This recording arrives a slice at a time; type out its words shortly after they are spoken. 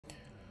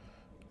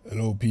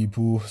Hello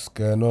people, what's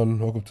going on?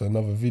 Welcome to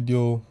another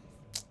video.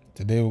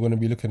 Today we're going to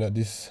be looking at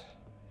this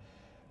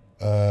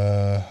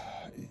I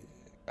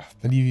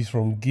believe he's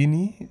from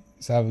Guinea.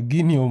 It's either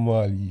Guinea or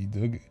Mali.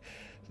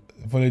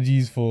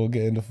 Apologies for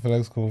getting the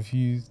flags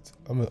confused.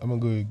 I'm gonna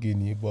go with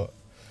Guinea, but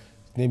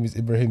his name is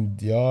Ibrahim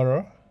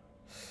Diarra.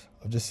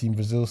 I've just seen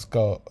Brazil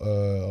Scout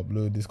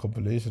upload this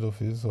compilation of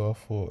his, so I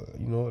thought,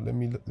 you know, let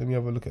me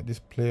have a look at this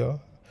player.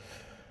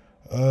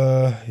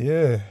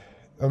 Yeah,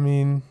 I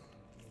mean,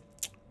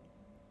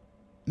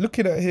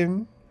 looking at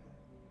him,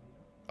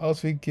 I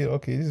was thinking,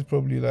 okay, this is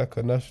probably like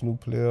a national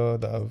player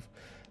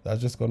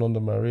that's just gone under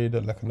my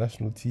radar, like a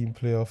national team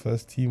player,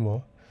 first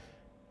teamer.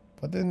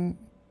 But then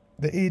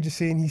the age is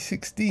saying he's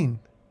 16.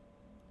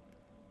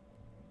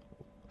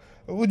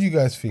 What do you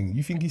guys think?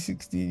 You think he's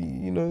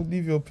 16? You know,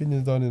 leave your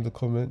opinions down in the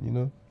comment. You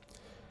know,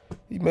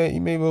 he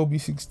may well be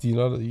 16.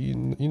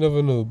 You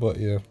never know, but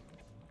yeah.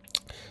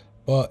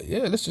 But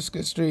yeah, let's just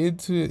get straight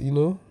into it. You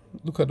know,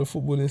 look at the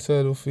footballing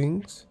side of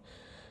things.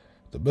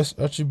 The best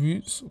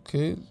attributes,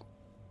 okay.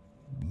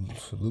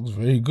 Looks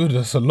very good.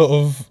 That's a lot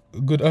of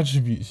good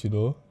attributes, you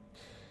know.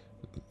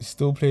 He's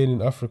still playing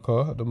in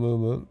Africa at the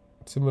moment.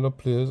 Similar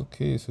players,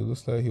 okay, so it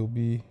looks like he'll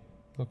be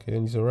okay,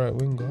 and he's a right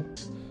winger.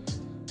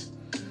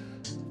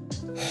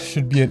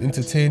 Should be an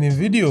entertaining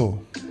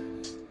video.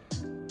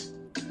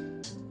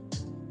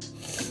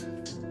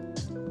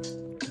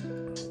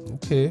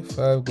 Okay,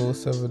 5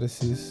 goals, 7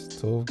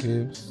 assists, 12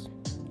 games.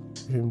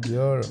 Ibrahim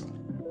Diarra.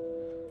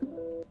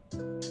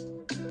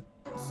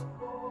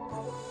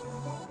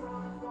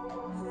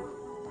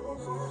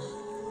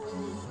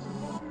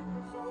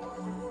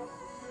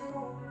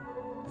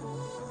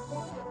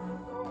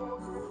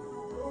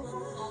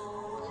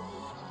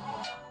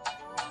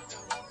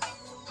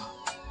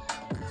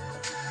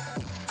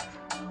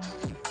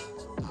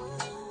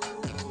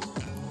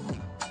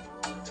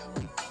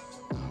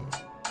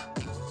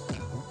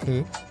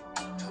 Okay.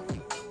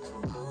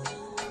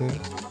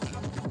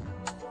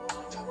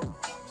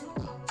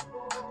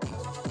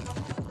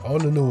 I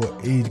want to know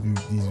what age group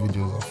these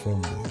videos are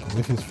from, though.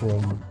 If it's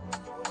from...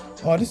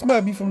 Oh, this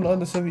might be from the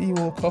Under-17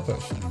 World Cup,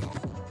 actually.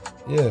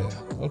 Yeah,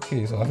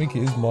 okay, so I think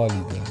it is Mali,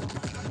 then.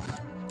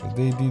 Because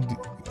they did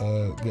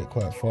get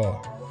quite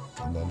far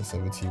in the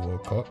Under-17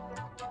 World Cup.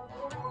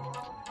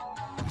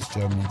 Which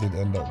Germany did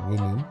end up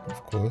winning,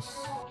 of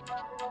course.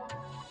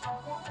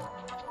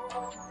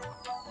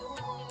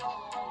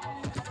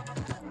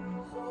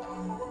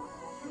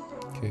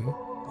 Okay.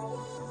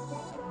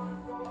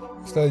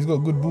 Looks like he's got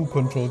good ball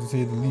control, to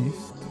say the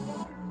least.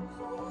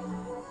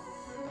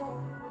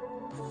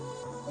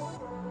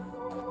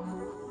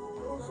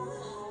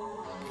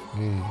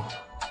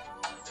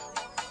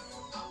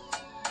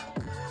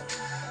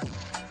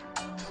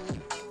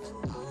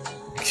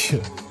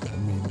 Okay. I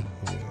mean,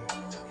 yeah.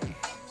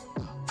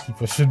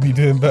 Keeper should be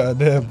doing better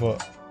there,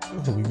 but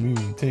we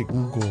take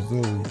all goals,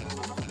 don't we?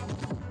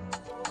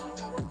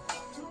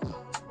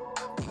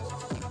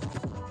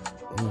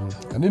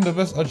 And in the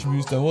best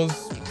attributes, there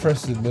was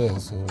pressing there,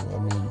 so I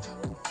mean,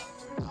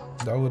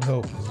 that would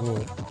help as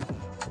well.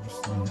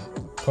 Obviously,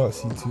 can't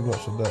see too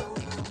much of that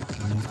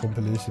in these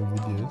compilation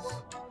videos.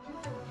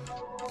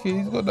 Okay,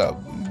 he's got that.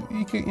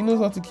 He knows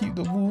how to keep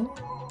the ball.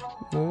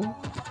 You know?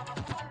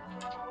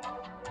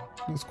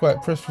 He's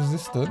quite press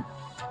resistant.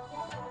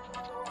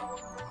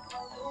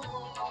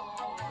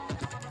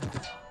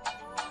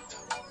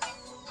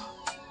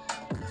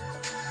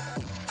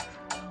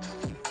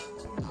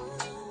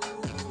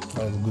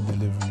 That was a good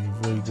delivery,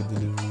 very good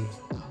delivery.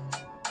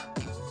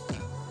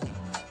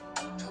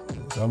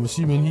 So I'm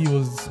assuming he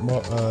was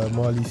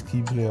Mali's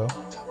key player.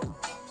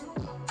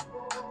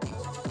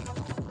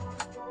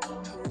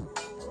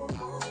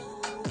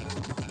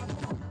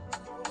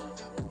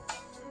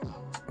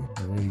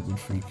 Very good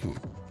free kick.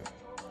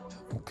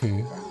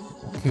 Okay,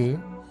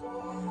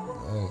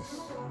 nice.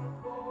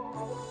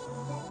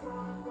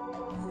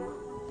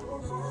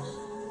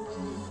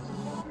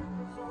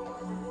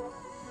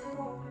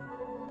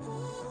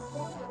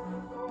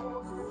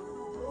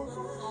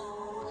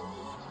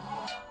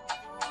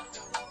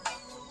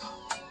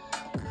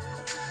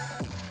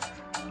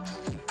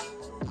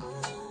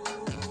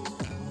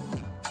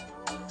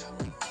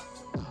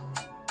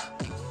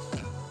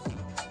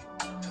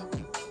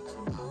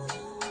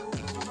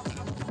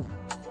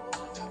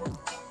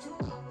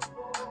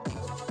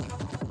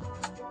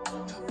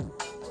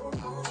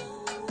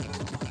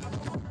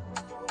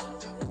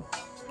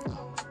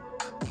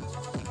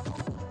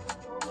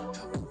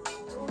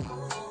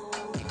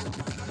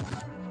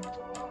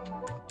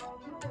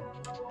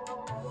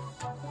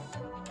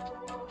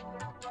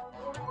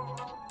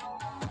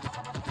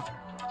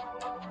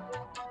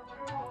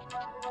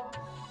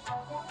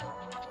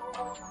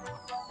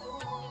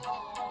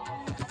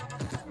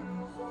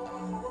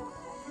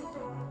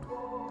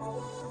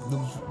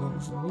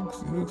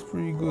 Looks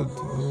pretty good.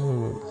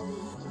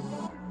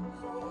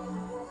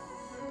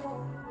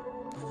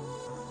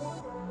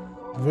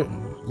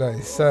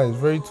 Like size,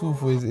 very tall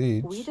for his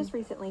age. We just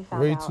recently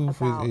found very out tall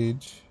for his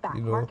age. Back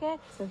you know. Market.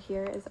 So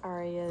here is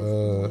Aria's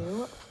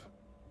new.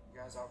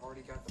 as I've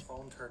already got the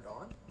phone turned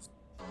on.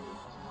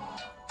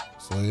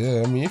 So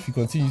yeah, I mean, if he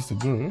continues to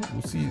grow,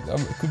 we'll see.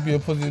 It could be a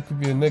positive, it could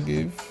be a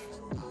negative.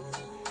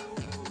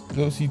 We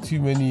don't see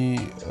too many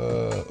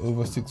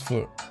over 6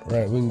 foot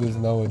right wingers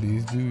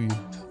nowadays, do we?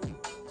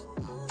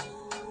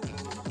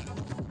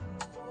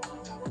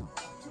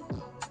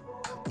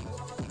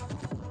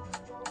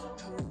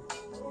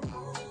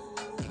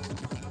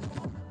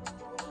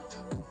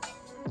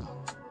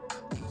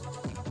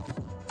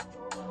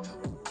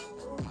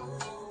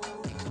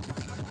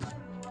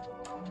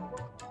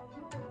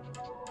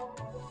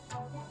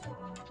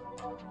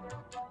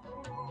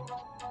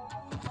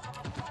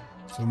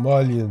 So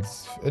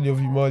Malians, if any of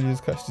you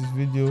Malians catch this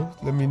video,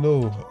 let me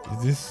know.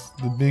 Is this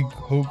the big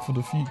hope for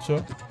the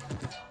future?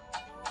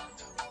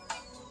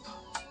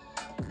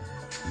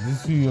 Is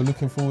this who you're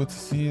looking forward to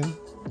seeing?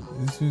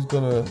 Is this who's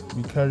gonna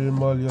be carrying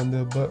Mali on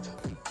their back?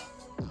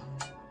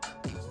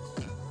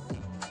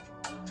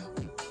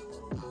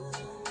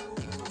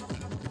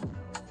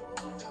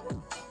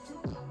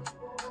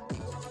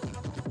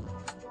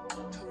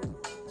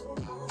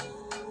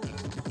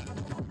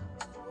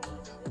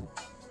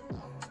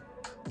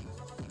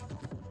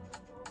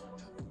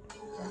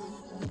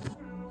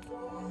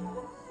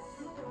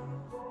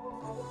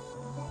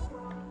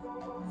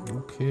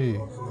 Okay,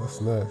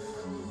 that's nice.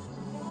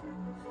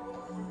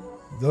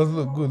 It does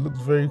look good, looks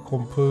very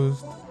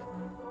composed.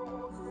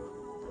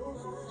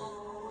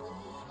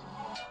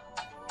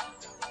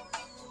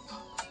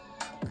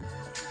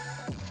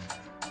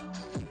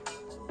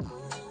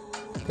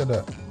 Look at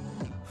that.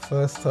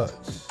 First touch.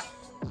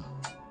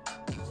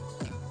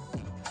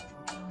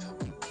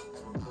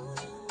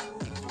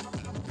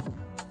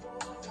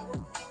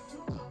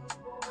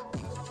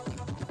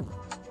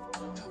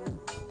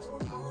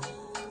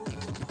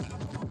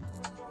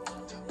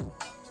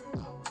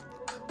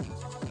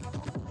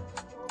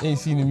 Ain't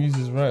seen him use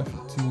his right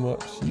foot too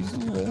much. He's,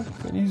 you know,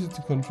 can use it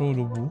to control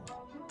the ball.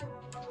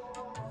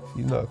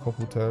 Seen that a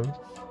couple times.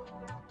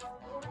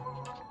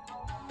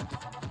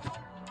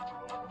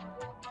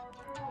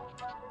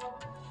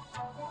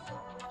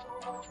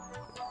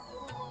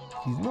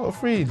 He's not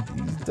afraid.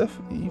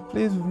 He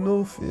plays with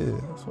no fear.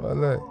 That's what I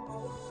like.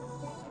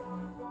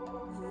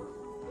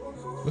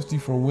 Mostly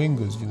from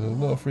wingers, you know,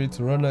 not afraid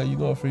to run at you,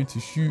 not afraid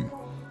to shoot.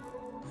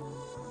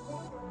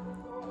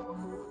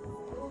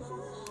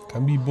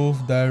 Can be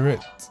both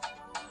direct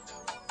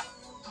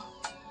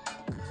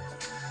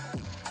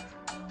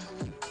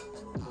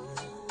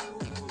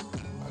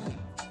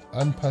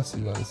and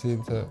passive at the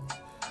same time.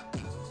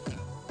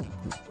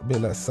 A bit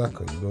like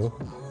Saka, you know.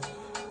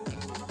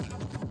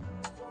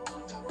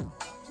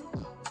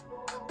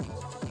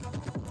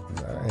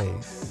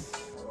 Nice.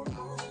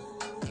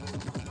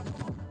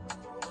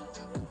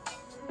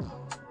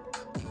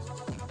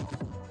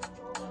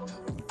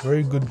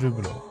 Very good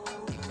dribbler.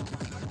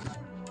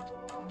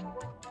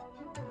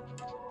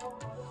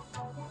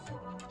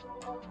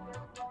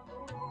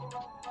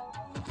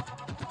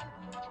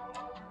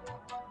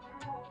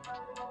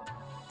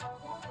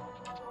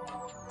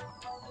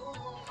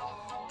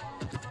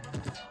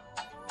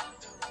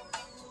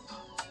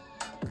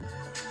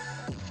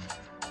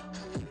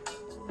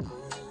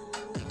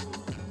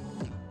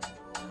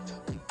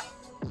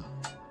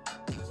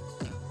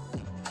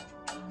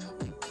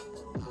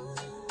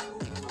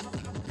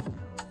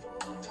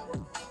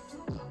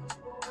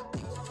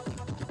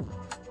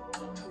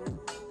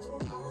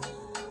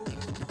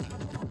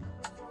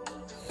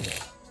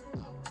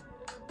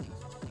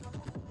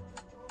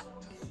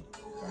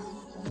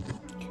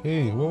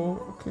 Okay,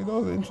 well, okay, that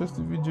was an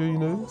interesting video, you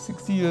know.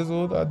 60 years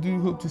old. I do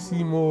hope to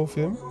see more of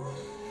him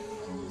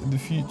in the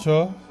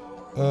future.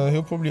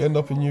 He'll probably end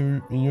up in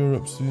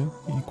Europe soon.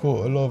 He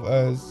caught a lot of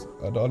eyes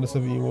at the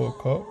Under-17 World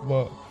Cup.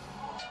 But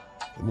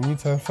in the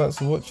meantime, thanks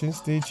for watching.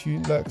 Stay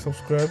tuned, like,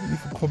 subscribe,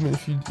 leave a comment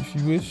if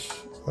you wish.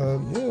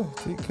 And yeah,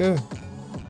 take care.